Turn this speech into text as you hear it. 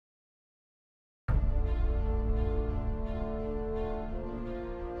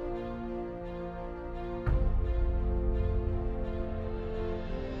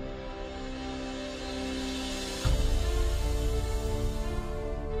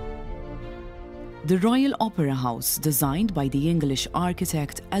The Royal Opera House, designed by the English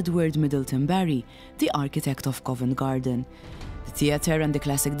architect Edward Middleton Barry, the architect of Covent Garden. The theatre and the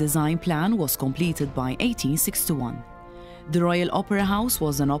classic design plan was completed by 1861. The Royal Opera House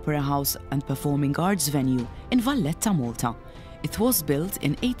was an opera house and performing arts venue in Valletta, Malta. It was built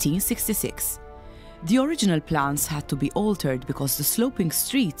in 1866. The original plans had to be altered because the sloping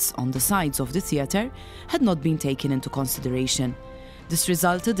streets on the sides of the theatre had not been taken into consideration. This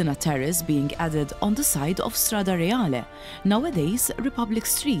resulted in a terrace being added on the side of Strada Reale, nowadays Republic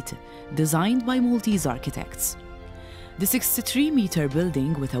Street, designed by Maltese architects. The 63-metre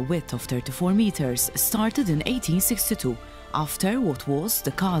building with a width of 34 metres started in 1862, after what was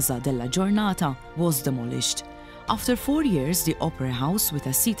the Casa della Giornata was demolished. After 4 years, the Opera House, with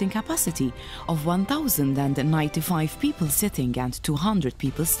a seating capacity of 1,095 people sitting and 200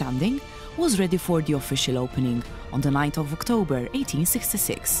 people standing, was ready for the official opening on the 9th of October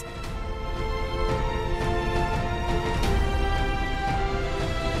 1866.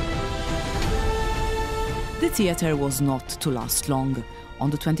 The theatre was not to last long. On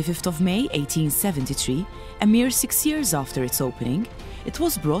the 25th of May 1873, a mere 6 years after its opening, it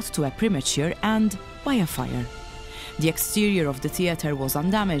was brought to a premature end by a fire. The exterior of the theatre was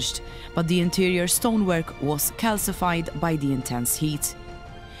undamaged, but the interior stonework was calcified by the intense heat.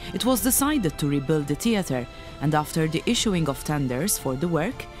 It was decided to rebuild the theatre, and after the issuing of tenders for the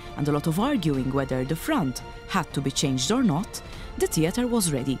work and a lot of arguing whether the front had to be changed or not, the theatre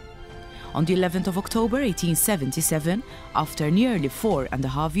was ready. On the 11th of October 1877, after nearly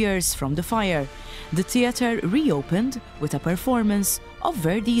 4.5 years from the fire, the theatre reopened with a performance of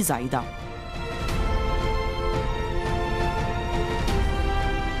Verdi's Aida.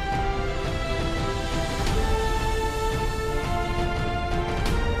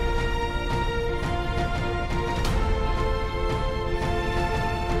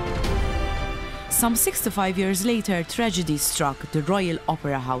 Some 65 years later, tragedy struck the Royal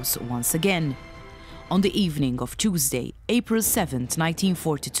Opera House once again. On the evening of Tuesday, April 7,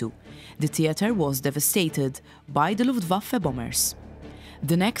 1942, the theatre was devastated by the Luftwaffe bombers.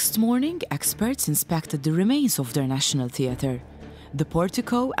 The next morning, experts inspected the remains of their national theatre. The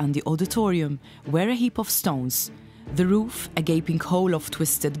portico and the auditorium were a heap of stones, the roof a gaping hole of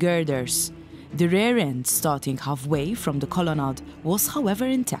twisted girders. The rear end, starting halfway from the colonnade, was however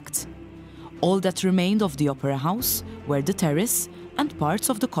intact. All that remained of the Opera House were the terrace and parts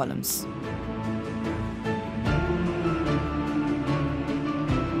of the columns.